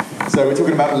So we're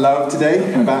talking about love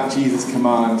today, and about Jesus'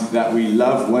 command that we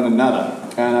love one another.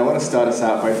 And I want to start us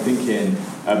out by thinking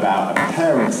about a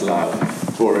parent's love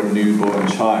for a newborn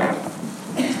child.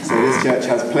 So this church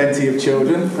has plenty of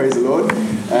children, praise the Lord.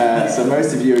 So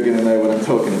most of you are going to know what I'm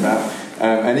talking about.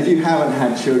 And if you haven't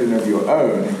had children of your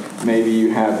own, maybe you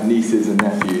have nieces and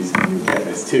nephews, and you'll get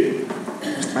this too.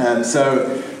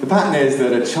 So the pattern is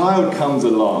that a child comes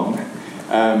along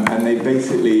and they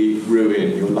basically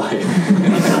ruin your life.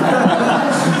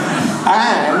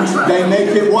 And they make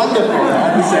it wonderful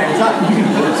at the same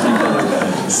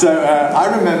time. So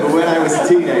I remember when I was a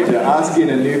teenager asking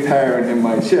a new parent in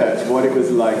my church what it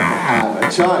was like to have a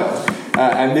child.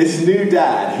 And this new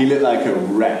dad, he looked like a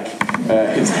wreck.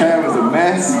 His hair was a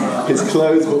mess, his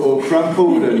clothes were all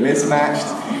crumpled and mismatched,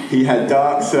 he had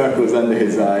dark circles under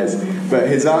his eyes. But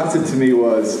his answer to me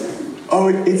was, "Oh,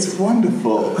 it's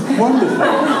wonderful, wonderful.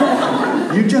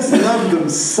 You just love them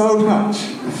so much."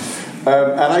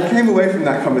 And I came away from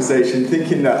that conversation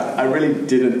thinking that I really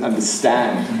didn't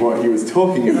understand what he was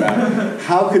talking about.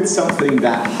 How could something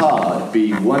that hard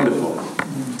be wonderful?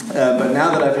 But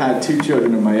now that I've had 2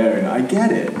 children of my own, I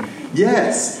get it.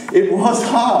 Yes, it was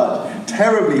hard,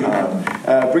 terribly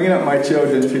hard. Bringing up my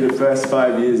children through the first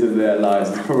 5 years of their lives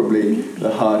is probably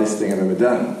the hardest thing I've ever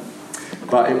done.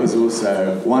 But it was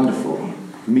also wonderful,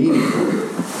 meaningful,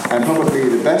 and probably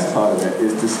the best part of it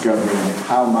is discovering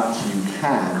how much you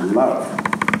can love.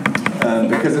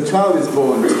 Because a child is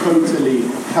born totally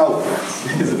helpless,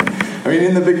 isn't it? I mean,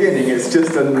 in the beginning, it's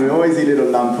just a noisy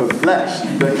little lump of flesh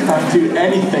that can't do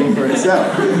anything for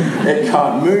itself. It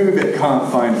can't move, it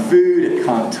can't find food, it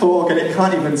can't talk, and it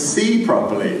can't even see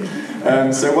properly.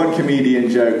 So one comedian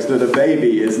joked that a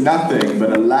baby is nothing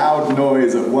but a loud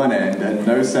noise at one end and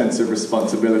no sense of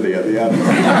responsibility at the other.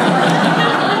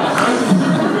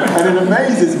 And it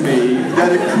amazes me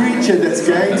that a creature that's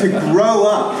going to grow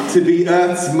up to be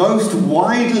Earth's most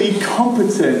widely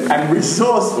competent and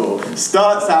resourceful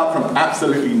starts out from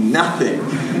absolutely nothing.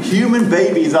 Human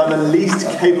babies are the least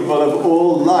capable of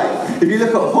all life. If you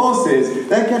look at horses,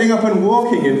 they're getting up and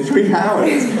walking in 3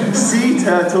 hours. Sea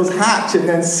turtles hatch and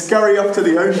then scurry off to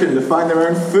the ocean to find their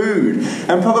own food.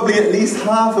 And probably at least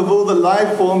half of all the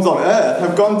life forms on Earth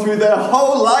have gone through their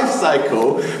whole life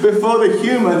cycle before the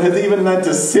human has even learned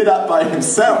to sit up by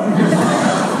himself.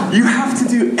 You have to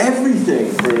do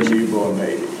everything for a newborn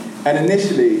baby. And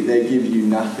initially, they give you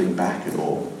nothing back at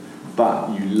all.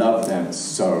 But you love them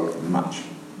so much.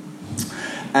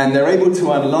 And they're able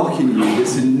to unlock in you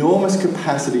this enormous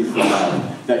capacity for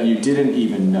love that you didn't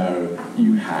even know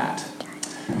you had.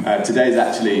 Today's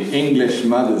actually English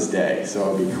Mother's Day, so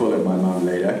I'll be calling my mum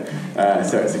later.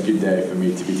 So it's a good day for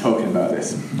me to be talking about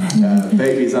this.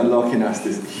 Babies unlocking us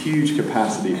this huge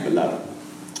capacity for love.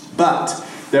 But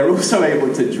they're also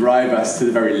able to drive us to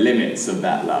the very limits of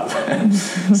that love.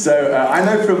 So I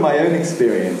know from my own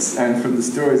experience and from the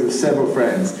stories of several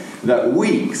friends that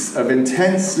weeks of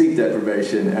intense sleep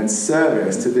deprivation and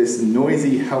service to this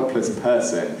noisy, helpless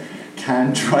person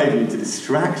can drive you to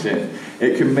distraction.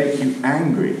 It can make you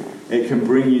angry. It can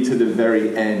bring you to the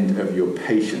very end of your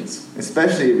patience,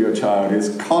 especially if your child is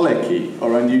colicky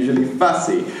or unusually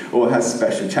fussy or has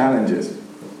special challenges.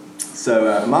 So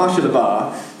Marsha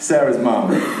LaBar, Sarah's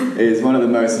mum, is one of the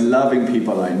most loving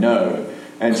people I know,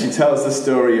 and she tells the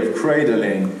story of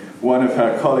cradling one of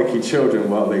her colicky children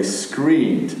while they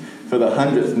screamed for the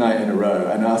 100th night in a row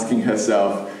and asking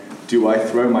herself, do I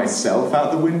throw myself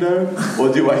out the window or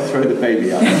do I throw the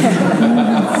baby out?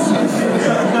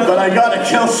 But I gotta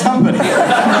kill somebody.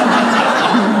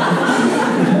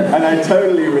 And I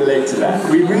totally relate to that.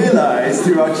 We realize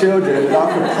through our children that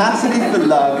our capacity for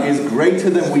love is greater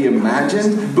than we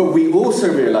imagined, but we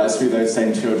also realize through those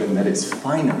same children that it's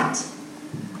finite.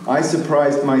 I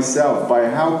surprised myself by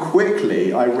how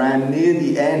quickly I ran near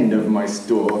the end of my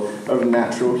store of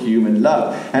natural human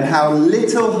love, and how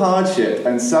little hardship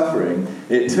and suffering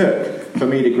it took for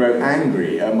me to grow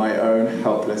angry at my own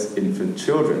helpless infant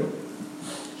children.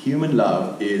 Human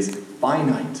love is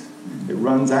finite. It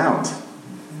runs out.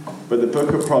 But the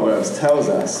book of Proverbs tells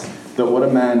us that what a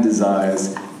man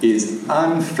desires is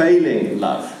unfailing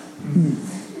love.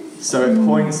 So it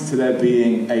points to there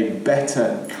being a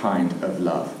better kind of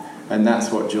love. And that's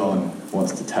what John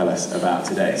wants to tell us about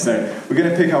today. So we're going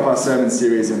to pick up our sermon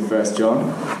series in 1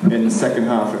 John in the second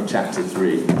half of chapter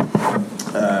 3. You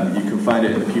can find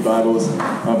it in the Pew Bibles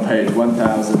on page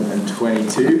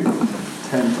 1022,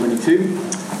 1022.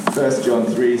 1 John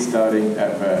 3, starting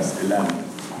at verse 11.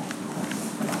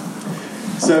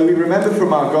 So we remember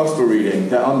from our gospel reading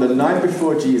that on the night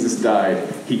before Jesus died,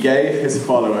 he gave his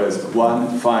followers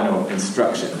one final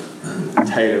instruction.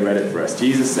 Taylor read it for us.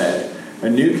 Jesus said, A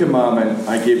new commandment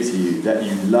I give to you, that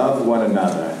you love one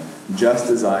another, just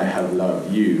as I have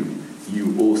loved you.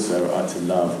 You also are to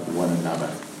love one another.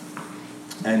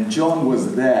 And John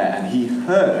was there, and he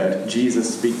heard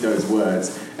Jesus speak those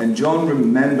words. And John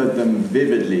remembered them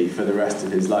vividly for the rest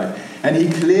of his life. And he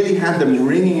clearly had them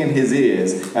ringing in his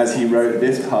ears as he wrote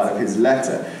this part of his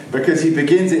letter. Because he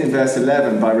begins it in verse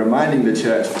 11 by reminding the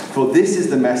church, "For this is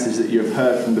the message that you have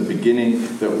heard from the beginning,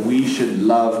 that we should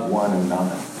love one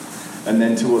another." And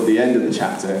then toward the end of the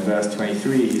chapter, in verse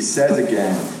 23, he says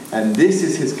again, "And this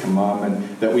is his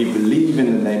commandment, that we believe in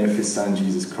the name of his Son,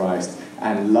 Jesus Christ,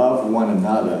 and love one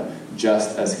another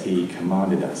just as he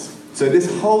commanded us." So this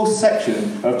whole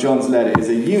section of John's letter is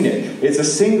a unit. It's a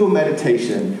single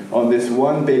meditation on this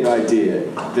one big idea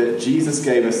that Jesus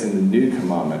gave us in the new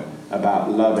commandment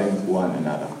about loving one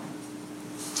another.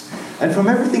 And from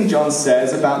everything John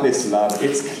says about this love,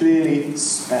 it's clearly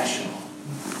special.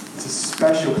 It's a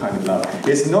special kind of love.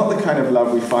 It's not the kind of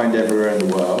love we find everywhere in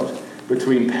the world,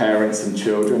 between parents and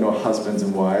children, or husbands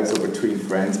and wives, or between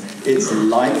friends. It's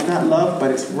like that love,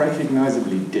 but it's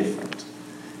recognizably different.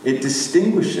 It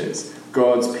distinguishes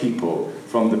God's people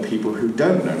from the people who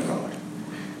don't know God.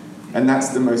 And that's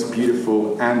the most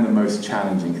beautiful and the most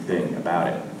challenging thing about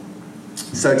it.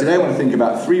 So today I want to think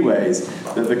about 3 ways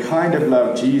that the kind of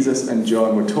love Jesus and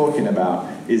John were talking about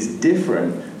is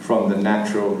different from the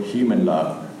natural human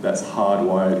love that's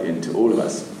hardwired into all of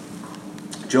us.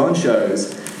 John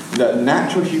shows that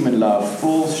natural human love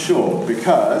falls short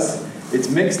because it's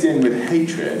mixed in with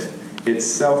hatred, it's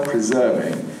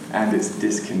self-preserving, and it's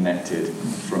disconnected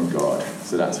from God.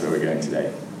 So that's where we're going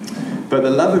today. But the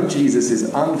love of Jesus is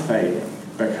unfailing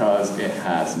because it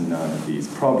has none of these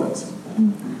problems.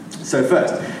 So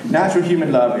first, natural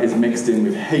human love is mixed in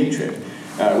with hatred.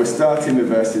 We're starting with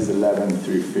verses 11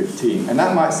 through 15. And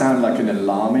that might sound like an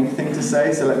alarming thing to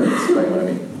say, so let me explain what I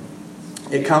mean.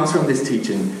 It comes from this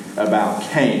teaching about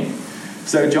Cain.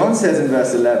 So John says in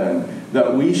verse 11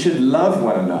 that we should love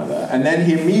one another, and then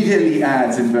he immediately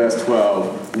adds in verse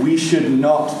 12, we should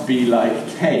not be like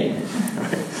Cain.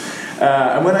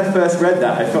 And when I first read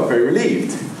that, I felt very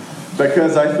relieved,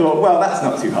 because I thought, well, that's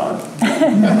not too hard.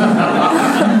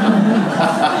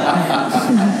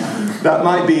 That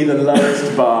might be the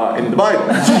lowest bar in the Bible.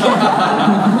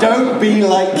 Don't be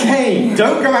like Cain.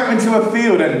 Don't go out into a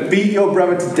field and beat your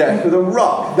brother to death with a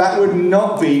rock. That would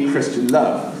not be Christian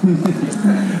love.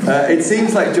 It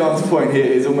seems like John's point here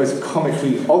is almost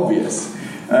comically obvious.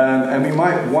 And we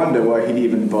might wonder why he'd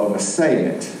even bother saying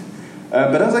it.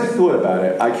 But as I thought about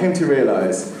it, I came to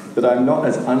realize that I'm not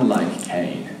as unlike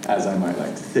Cain as I might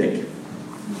like to think.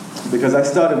 Because I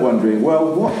started wondering,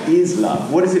 well, what is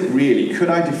love? What is it really? Could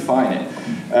I define it?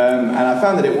 And I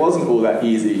found that it wasn't all that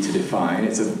easy to define.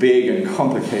 It's a big and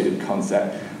complicated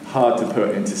concept, hard to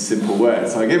put into simple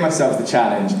words. So I gave myself the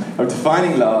challenge of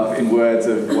defining love in words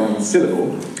of one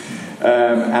syllable.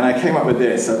 And I came up with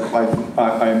this.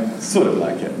 I'm sort of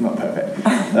like it, not perfect.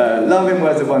 Love in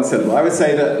words of one syllable. I would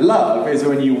say that love is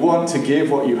when you want to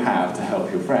give what you have to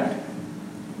help your friend.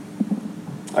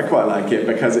 I quite like it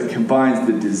because it combines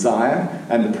the desire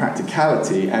and the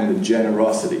practicality and the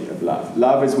generosity of love.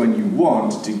 Love is when you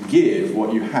want to give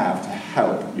what you have to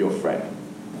help your friend.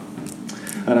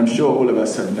 And I'm sure all of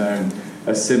us have known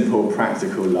a simple,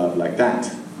 practical love like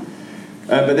that.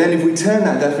 But then if we turn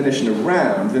that definition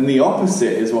around, then the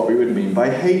opposite is what we would mean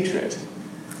by hatred.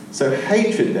 So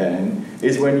hatred then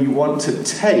is when you want to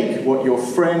take what your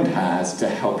friend has to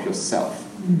help yourself.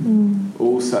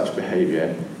 All such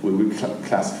behaviour we would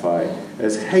classify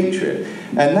as hatred.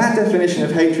 And that definition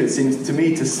of hatred seems to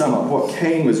me to sum up what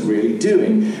Cain was really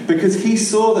doing, because he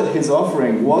saw that his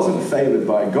offering wasn't favoured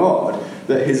by God,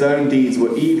 that his own deeds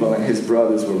were evil and his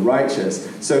brothers were righteous.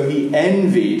 So he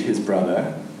envied his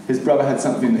brother. His brother had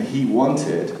something that he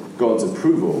wanted, God's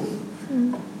approval.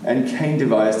 And Cain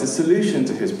devised a solution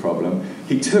to his problem.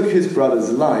 He took his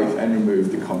brother's life and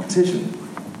removed the competition.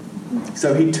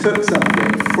 So he took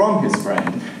something from his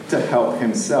friend to help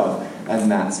himself,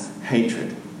 and that's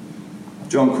hatred.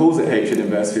 John calls it hatred in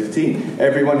verse 15.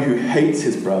 Everyone who hates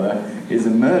his brother is a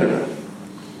murderer.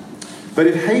 But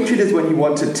if hatred is when you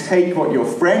want to take what your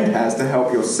friend has to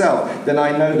help yourself, then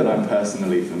I know that I'm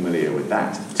personally familiar with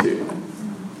that too.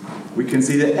 We can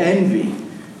see that envy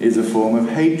is a form of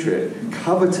hatred.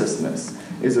 Covetousness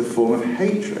is a form of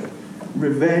hatred.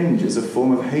 Revenge is a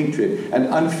form of hatred. And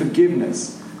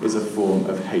unforgiveness is a form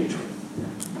of hatred.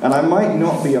 And I might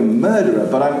not be a murderer,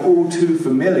 but I'm all too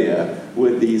familiar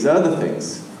with these other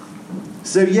things.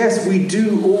 So yes, we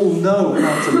do all know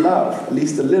how to love, at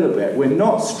least a little bit. We're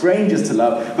not strangers to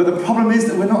love, but the problem is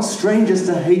that we're not strangers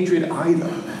to hatred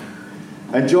either.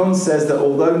 And John says that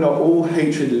although not all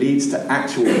hatred leads to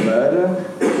actual murder,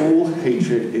 all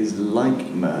hatred is like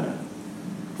murder.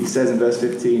 He says in verse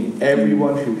 15,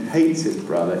 everyone who hates his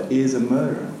brother is a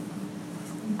murderer.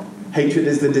 Hatred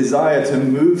is the desire to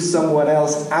move someone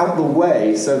else out the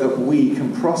way so that we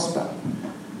can prosper.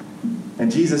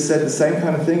 And Jesus said the same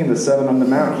kind of thing in the Sermon on the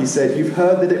Mount. He said, you've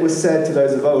heard that it was said to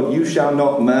those of old, you shall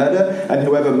not murder, and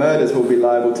whoever murders will be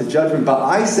liable to judgment. But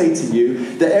I say to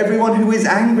you that everyone who is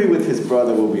angry with his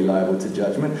brother will be liable to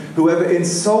judgment. Whoever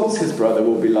insults his brother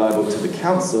will be liable to the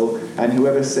council, and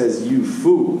whoever says, you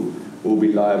fool, will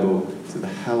be liable to the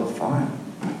hell of fire.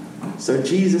 So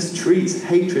Jesus treats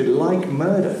hatred like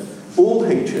murder. All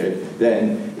hatred,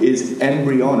 then, is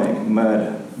embryonic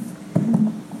murder.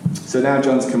 So now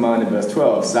John's command in verse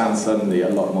 12 sounds suddenly a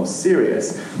lot more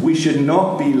serious. We should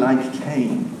not be like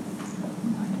Cain,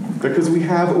 because we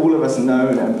have, all of us,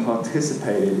 known and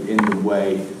participated in the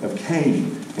way of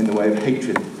Cain, in the way of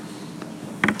hatred.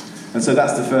 And so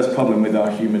that's the first problem with our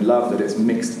human love, that it's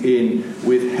mixed in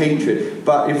with hatred.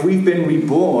 But if we've been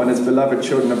reborn as beloved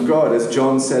children of God, as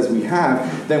John says we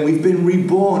have, then we've been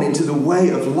reborn into the way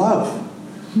of love.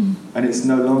 And it's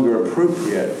no longer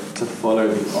appropriate to follow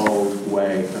the old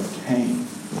way of Cain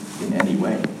in any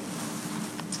way.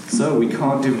 So we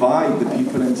can't divide the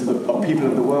people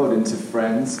of the world into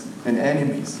friends and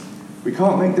enemies. We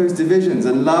can't make those divisions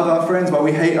and love our friends while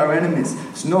we hate our enemies.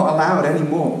 It's not allowed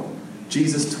anymore.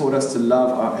 Jesus taught us to love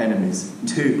our enemies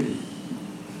too.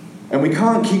 And we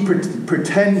can't keep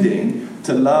pretending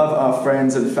to love our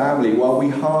friends and family while we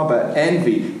harbour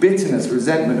envy, bitterness,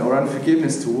 resentment, or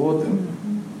unforgiveness toward them.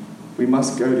 We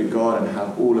must go to God and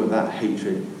have all of that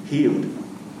hatred healed.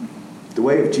 The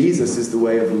way of Jesus is the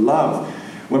way of love.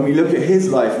 When we look at his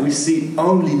life, we see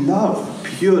only love,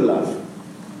 pure love.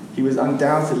 He was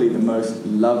undoubtedly the most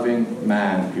loving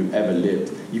man who ever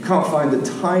lived. You can't find the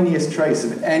tiniest trace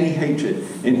of any hatred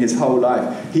in his whole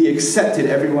life. He accepted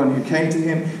everyone who came to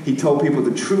him. He told people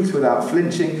the truth without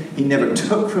flinching. He never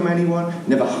took from anyone,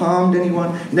 never harmed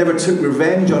anyone, never took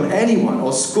revenge on anyone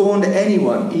or scorned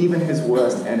anyone, even his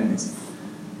worst enemies.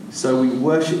 So we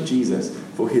worship Jesus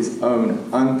for his own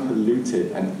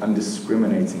unpolluted and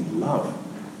undiscriminating love.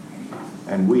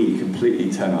 And we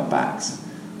completely turn our backs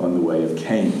on the way of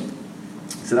Cain.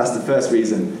 So that's the first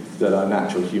reason that our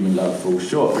natural human love falls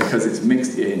short, because it's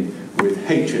mixed in with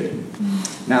hatred.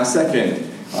 Now, second,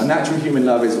 our natural human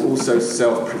love is also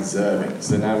self-preserving.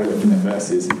 So now we're looking at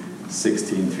verses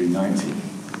 16 through 19.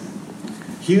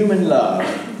 Human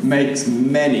love makes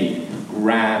many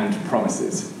grand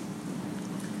promises.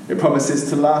 It promises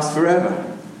to last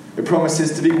forever. It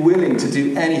promises to be willing to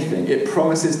do anything. It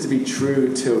promises to be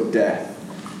true till death.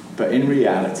 But in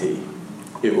reality,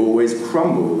 it always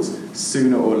crumbles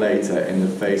sooner or later in the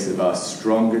face of our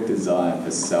stronger desire for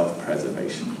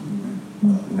self-preservation.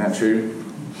 Isn't that true?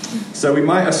 So we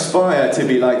might aspire to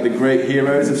be like the great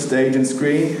heroes of stage and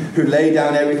screen who lay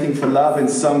down everything for love in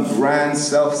some grand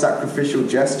self-sacrificial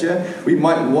gesture. We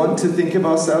might want to think of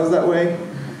ourselves that way,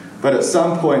 but at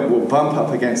some point we'll bump up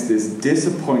against this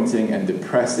disappointing and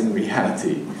depressing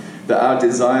reality that our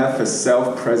desire for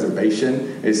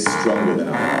self-preservation is stronger than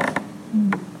our love.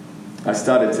 I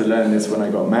started to learn this when I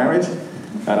got married,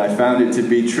 and I found it to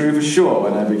be true for sure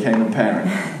when I became a parent.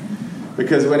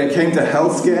 Because when it came to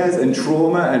health scares and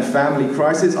trauma and family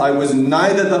crisis, I was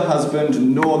neither the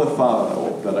husband nor the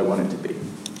father that I wanted to be.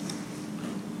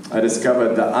 I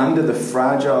discovered that under the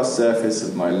fragile surface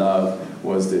of my love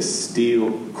was this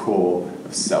steel core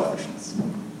of selfishness.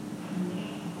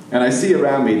 And I see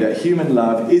around me that human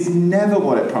love is never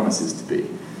what it promises to be.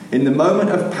 In the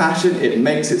moment of passion, it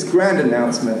makes its grand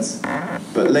announcements,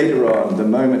 but later on, the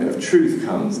moment of truth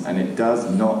comes, and it does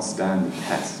not stand the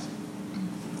test.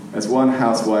 As one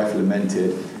housewife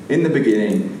lamented, in the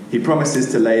beginning, he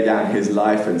promises to lay down his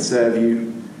life and serve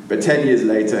you, but 10 years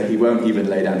later, he won't even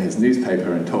lay down his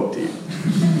newspaper and talk to you.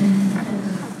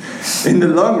 In the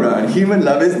long run, human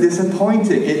love is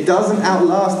disappointing. It doesn't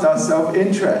outlast our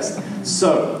self-interest.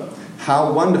 So,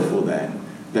 how wonderful then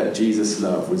that Jesus'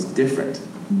 love was different.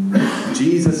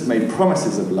 Jesus made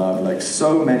promises of love like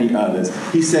so many others.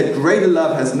 He said, greater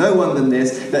love has no one than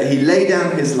this, that he laid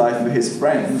down his life for his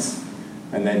friends.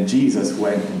 And then Jesus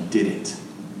went and did it.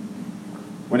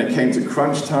 When it came to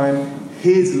crunch time,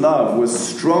 his love was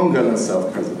stronger than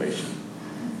self-preservation.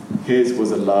 His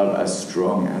was a love as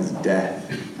strong as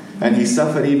death. And he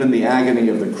suffered even the agony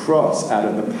of the cross out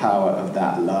of the power of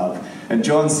that love. And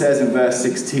John says in verse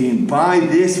 16, by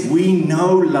this we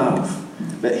know love,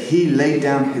 that he laid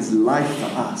down his life for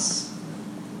us.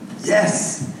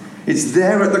 Yes, it's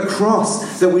there at the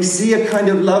cross that we see a kind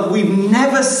of love we've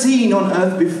never seen on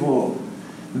earth before.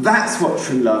 That's what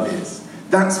true love is.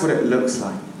 That's what it looks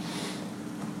like.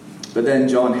 But then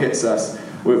John hits us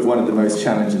with one of the most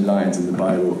challenging lines in the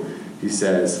Bible. He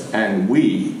says, and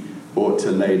we ought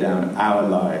to lay down our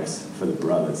lives for the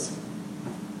brothers.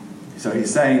 So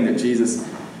he's saying that Jesus,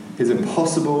 his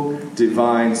impossible,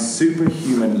 divine,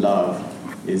 superhuman love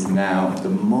is now the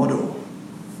model.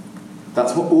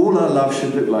 That's what all our love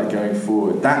should look like going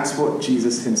forward. That's what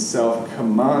Jesus himself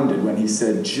commanded when he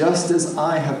said, just as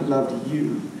I have loved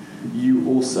you, you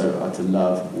also are to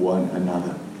love one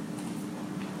another.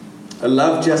 A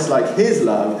love just like his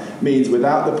love means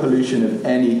without the pollution of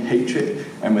any hatred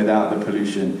and without the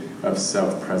pollution of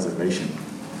self-preservation.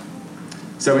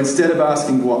 So instead of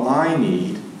asking what I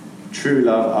need, true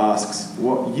love asks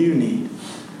what you need.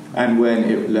 And when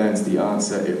it learns the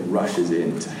answer, it rushes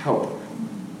in to help.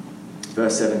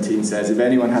 Verse 17 says, if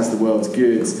anyone has the world's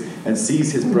goods and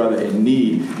sees his brother in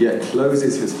need, yet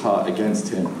closes his heart against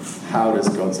him, how does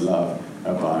God's love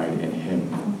abide in him?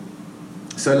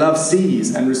 So love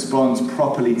sees and responds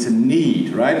properly to need,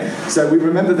 right? So we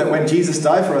remember that when Jesus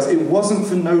died for us, it wasn't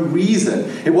for no reason.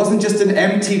 It wasn't just an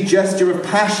empty gesture of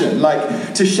passion,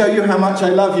 like, to show you how much I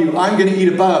love you, I'm going to eat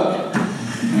a bug.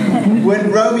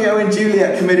 When Romeo and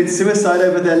Juliet committed suicide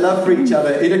over their love for each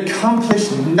other, it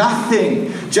accomplished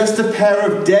nothing, just a pair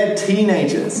of dead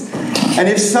teenagers. And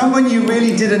if someone you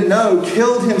really didn't know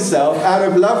killed himself out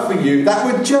of love for you, that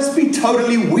would just be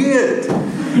totally weird.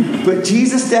 But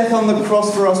Jesus' death on the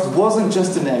cross for us wasn't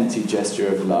just an empty gesture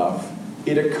of love.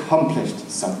 It accomplished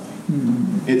something.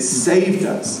 It saved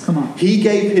us. He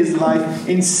gave his life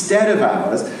instead of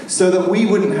ours so that we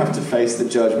wouldn't have to face the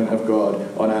judgment of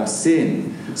God on our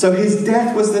sin. So his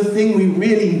death was the thing we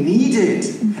really needed.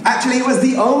 Actually, it was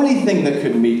the only thing that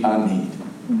could meet our need.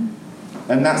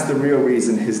 And that's the real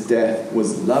reason his death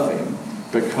was loving,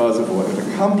 because of what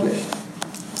it accomplished.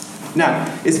 Now,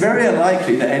 it's very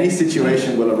unlikely that any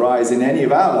situation will arise in any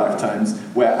of our lifetimes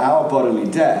where our bodily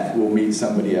death will meet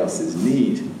somebody else's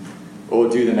need or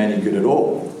do them any good at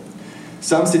all.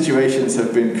 Some situations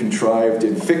have been contrived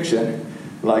in fiction,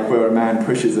 like where a man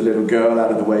pushes a little girl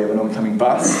out of the way of an oncoming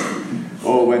bus,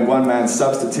 or when one man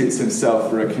substitutes himself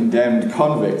for a condemned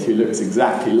convict who looks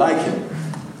exactly like him.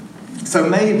 So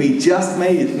maybe, just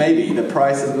maybe, the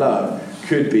price of love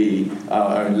could be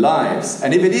our own lives.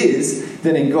 And if it is,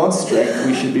 then in God's strength,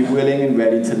 we should be willing and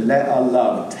ready to let our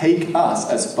love take us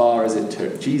as far as it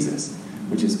took Jesus,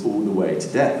 which is all the way to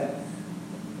death.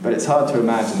 But it's hard to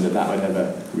imagine that would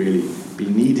ever really be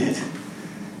needed.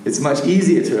 It's much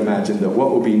easier to imagine that what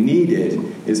will be needed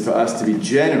is for us to be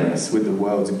generous with the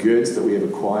world's goods that we have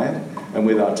acquired and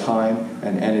with our time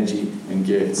and energy and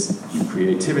gifts and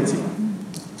creativity.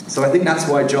 So I think that's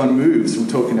why John moves from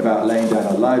talking about laying down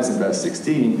our lives in verse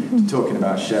 16 to talking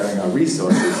about sharing our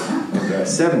resources in verse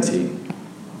 17.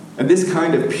 And this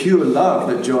kind of pure love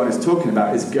that John is talking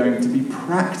about is going to be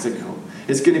practical.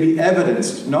 It's going to be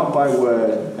evidenced not by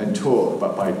word and talk,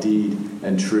 but by deed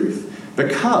and truth.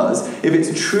 Because if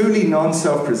it's truly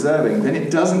non-self-preserving, then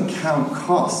it doesn't count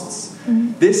costs.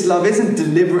 This love isn't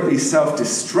deliberately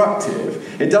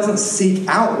self-destructive. It doesn't seek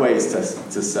out ways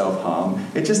to self-harm.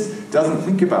 It just doesn't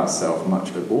think about self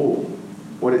much at all.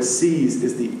 What it sees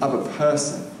is the other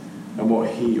person and what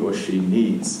he or she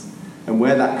needs. And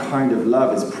where that kind of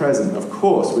love is present, of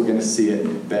course, we're going to see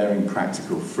it bearing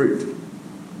practical fruit.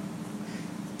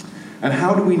 And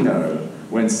how do we know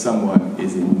when someone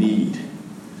is in need?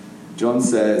 John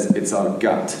says it's our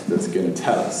gut that's going to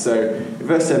tell us. So in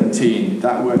verse 17,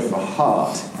 that word for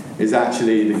heart is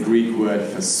actually the Greek word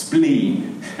for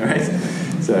spleen, right?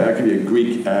 So that could be a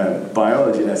Greek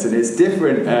biology lesson. It's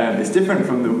different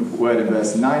from the word in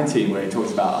verse 19 where he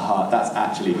talks about a heart. That's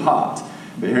actually heart.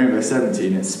 But here in verse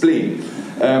 17, it's spleen.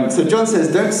 So John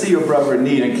says, don't see your brother in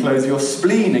need and close your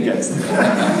spleen against him.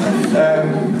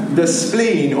 The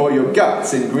spleen, or your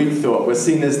guts in Greek thought, was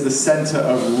seen as the center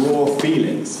of raw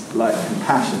feelings, like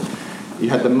compassion. You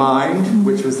had the mind,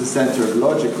 which was the center of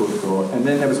logical thought, and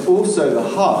then there was also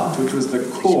the heart, which was the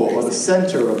core or the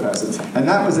center of a person, and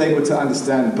that was able to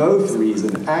understand both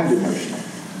reason and emotion.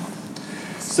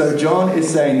 So John is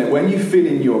saying that when you feel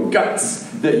in your guts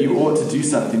that you ought to do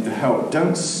something to help,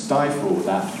 don't stifle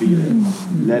that feeling.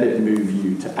 Let it move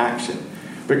you to action.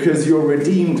 Because your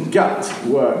redeemed gut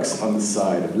works on the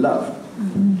side of love.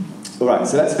 All right,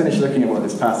 so let's finish looking at what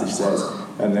this passage says,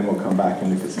 and then we'll come back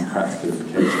and look at some practical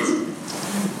implications.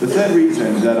 The third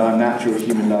reason that our natural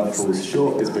human love falls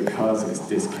short is because it's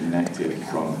disconnected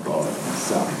from God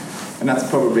himself. And that's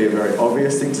probably a very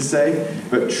obvious thing to say,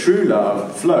 but true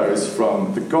love flows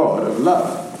from the God of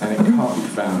love, and it can't be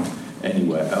found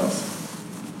anywhere else.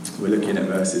 We're looking at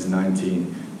verses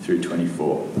 19 through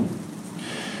 24.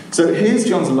 So here's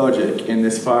John's logic in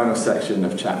this final section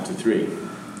of chapter 3.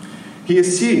 He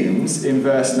assumes in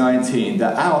verse 19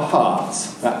 that our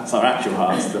hearts, that's our actual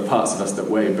hearts, the parts of us that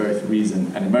weigh both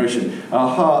reason and emotion,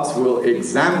 our hearts will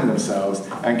examine themselves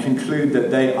and conclude that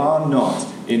they are not,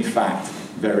 in fact,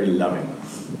 very loving.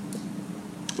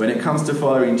 When it comes to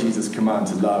following Jesus' command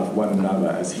to love one another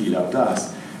as he loved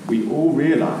us, we all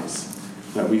realize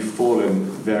that we've fallen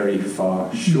very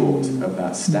far short of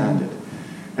that standard.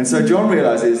 And so John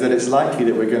realizes that it's likely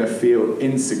that we're going to feel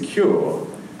insecure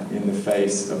in the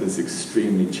face of this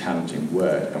extremely challenging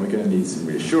word, and we're going to need some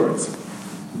reassurance.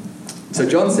 So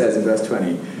John says in verse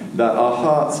 20 that our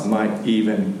hearts might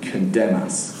even condemn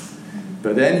us.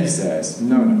 But then he says,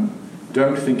 no,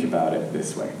 don't think about it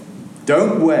this way.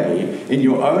 Don't weigh in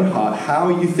your own heart how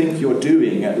you think you're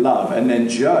doing at love and then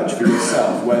judge for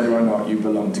yourself whether or not you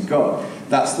belong to God.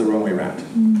 That's the wrong way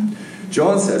around.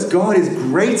 John says God is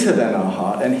greater than our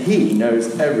heart and he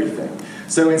knows everything.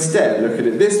 So instead, look at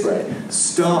it this way.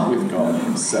 Start with God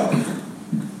himself.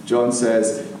 John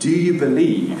says, do you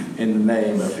believe in the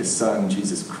name of his son,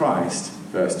 Jesus Christ?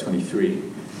 Verse 23.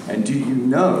 And do you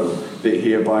know that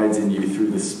he abides in you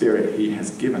through the Spirit he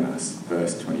has given us?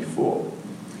 Verse 24.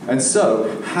 And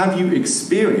so, have you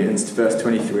experienced, verse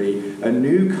 23, a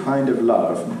new kind of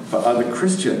love for other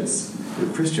Christians,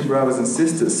 your Christian brothers and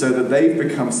sisters, so that they've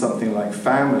become something like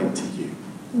family to you?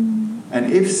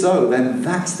 And if so, then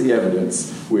that's the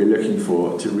evidence we're looking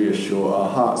for to reassure our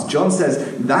hearts. John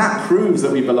says that proves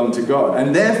that we belong to God.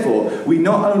 And therefore, we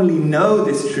not only know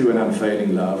this true and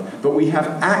unfailing love, but we have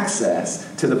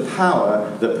access to the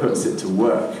power that puts it to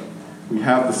work. We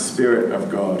have the Spirit of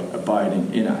God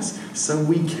abiding in us. So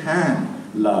we can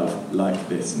love like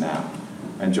this now.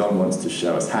 And John wants to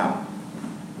show us how.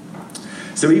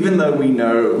 So even though we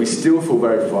know we still fall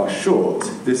very far short,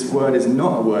 this word is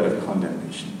not a word of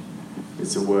condemnation.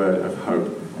 It's a word of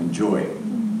hope and joy.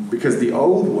 Because the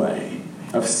old way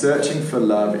of searching for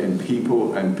love in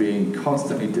people and being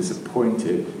constantly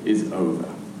disappointed is over.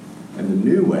 And the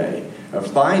new way of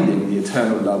finding the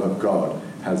eternal love of God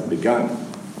has begun.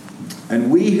 And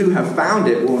we who have found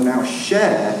it will now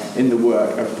share in the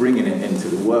work of bringing it into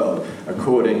the world,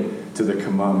 according to the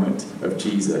commandment of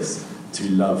Jesus to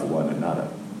love one another.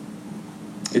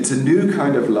 It's a new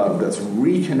kind of love that's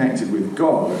reconnected with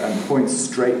God and points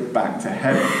straight back to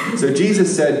heaven. So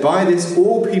Jesus said, by this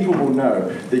all people will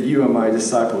know that you are my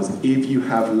disciples if you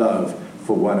have love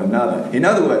for one another. In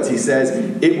other words, he says,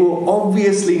 it will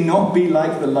obviously not be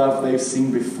like the love they've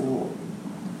seen before.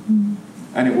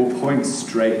 And it will point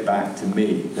straight back to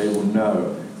me. They will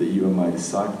know that you are my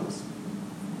disciples.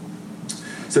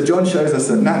 So John shows us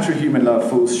that natural human love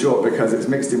falls short because it's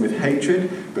mixed in with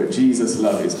hatred, but Jesus'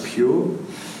 love is pure.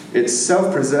 It's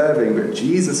self-preserving, but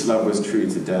Jesus' love was true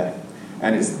today.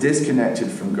 And it's disconnected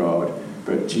from God,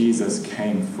 but Jesus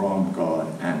came from God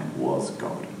and was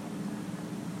God.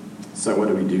 So what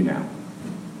do we do now?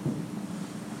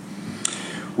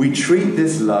 We treat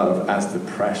this love as the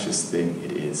precious thing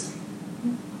it is.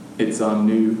 It's our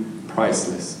new,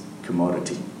 priceless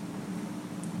commodity,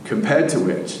 compared to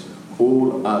which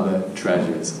all other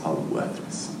treasures are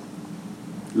worthless.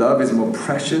 Love is more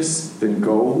precious than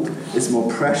gold. It's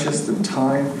more precious than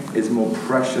time. It's more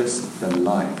precious than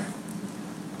life.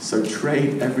 So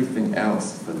trade everything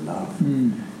else for love.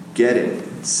 Get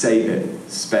it, save it,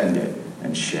 spend it,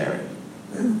 and share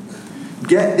it.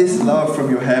 Get this love from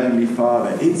your Heavenly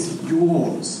Father. It's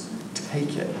yours.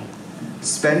 Take it.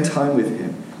 Spend time with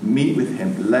Him. Meet with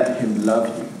Him. Let Him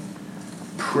love you.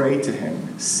 Pray to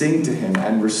Him, sing to Him,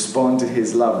 and respond to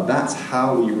His love. That's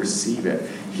how we receive it.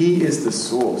 He is the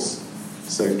source.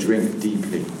 So drink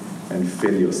deeply and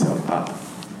fill yourself up.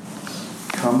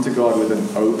 Come to God with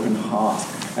an open heart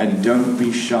and don't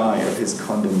be shy of His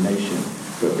condemnation,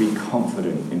 but be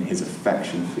confident in His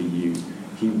affection for you.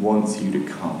 He wants you to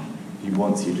come. He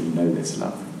wants you to know this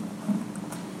love.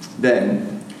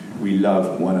 Then we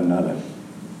love one another.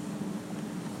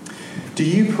 Do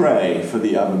you pray for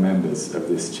the other members of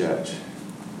this church?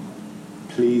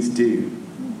 Please do.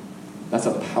 That's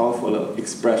a powerful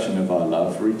expression of our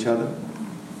love for each other.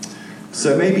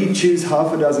 So maybe choose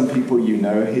half a dozen people you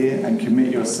know here and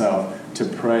commit yourself to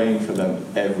praying for them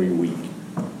every week.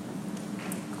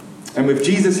 And with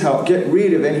Jesus' help, get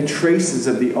rid of any traces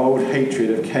of the old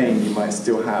hatred of Cain you might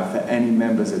still have for any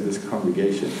members of this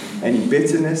congregation. Any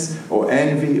bitterness or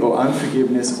envy or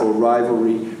unforgiveness or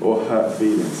rivalry or hurt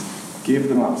feelings. Give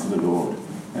them up to the Lord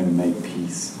and make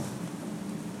peace.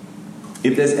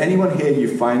 If there's anyone here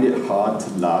you find it hard to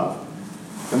love,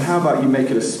 then how about you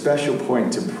make it a special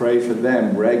point to pray for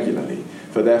them regularly,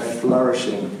 for their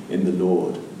flourishing in the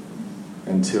Lord,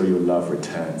 until your love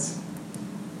returns.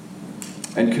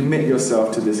 and commit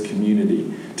yourself to this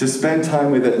community, to spend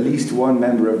time with at least one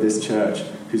member of this church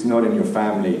who's not in your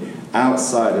family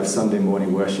outside of Sunday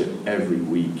morning worship every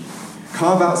week.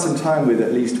 Carve out some time with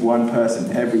at least one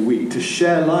person every week to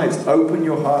share lives, open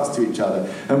your hearts to each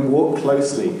other, and walk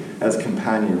closely as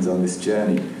companions on this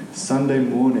journey. Sunday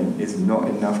morning is not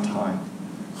enough time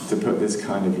to put this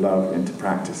kind of love into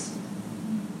practice.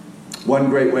 One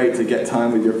great way to get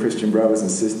time with your Christian brothers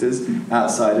and sisters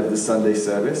outside of the Sunday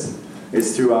service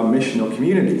is through our missional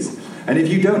communities. And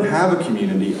if you don't have a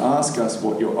community, ask us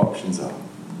what your options are.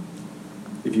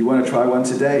 If you want to try one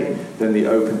today, then the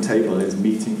Open Table is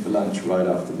meeting for lunch right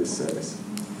after this service.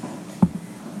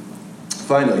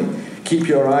 Finally, keep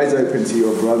your eyes open to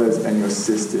your brothers and your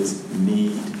sisters'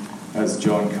 need, as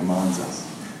John commands us.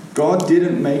 God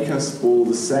didn't make us all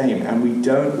the same, and we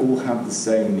don't all have the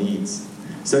same needs.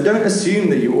 So don't assume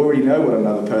that you already know what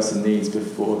another person needs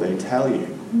before they tell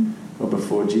you, or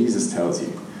before Jesus tells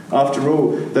you. After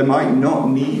all, they might not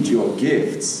need your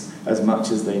gifts as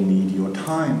much as they need your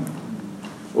time,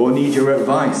 or need your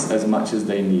advice as much as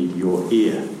they need your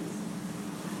ear.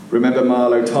 Remember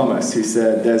Marlo Thomas, who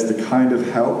said, there's the kind of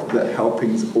help that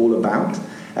helping's all about,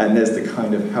 and there's the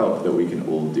kind of help that we can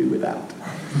all do without.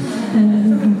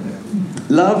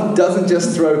 Love doesn't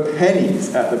just throw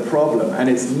pennies at the problem, and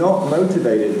it's not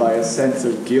motivated by a sense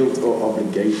of guilt or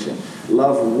obligation.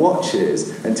 Love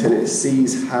watches until it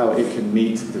sees how it can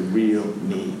meet the real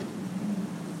need.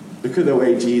 Look at the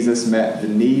way Jesus met the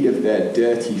need of their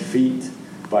dirty feet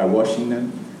by washing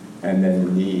them, and then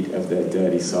the need of their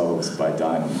dirty souls by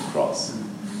dying on the cross.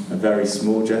 A very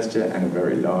small gesture and a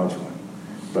very large one,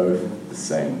 both the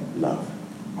same love.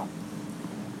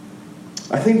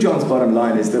 I think John's bottom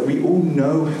line is that we all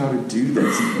know how to do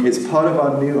this. It's part of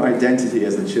our new identity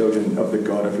as the children of the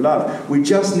God of love. We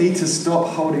just need to stop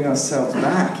holding ourselves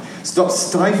back. Stop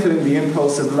stifling the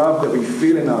impulse of love that we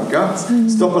feel in our guts.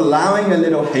 Stop allowing a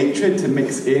little hatred to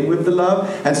mix in with the love.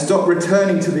 And stop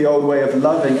returning to the old way of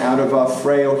loving out of our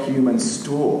frail human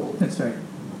store. That's right.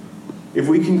 If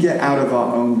we can get out of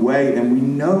our own way, then we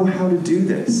know how to do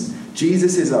this.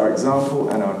 Jesus is our example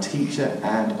and our teacher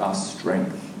and our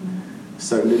strength.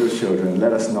 So, little children,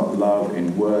 let us not love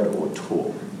in word or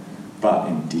talk, but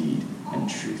in deed and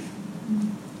truth.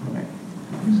 Amen.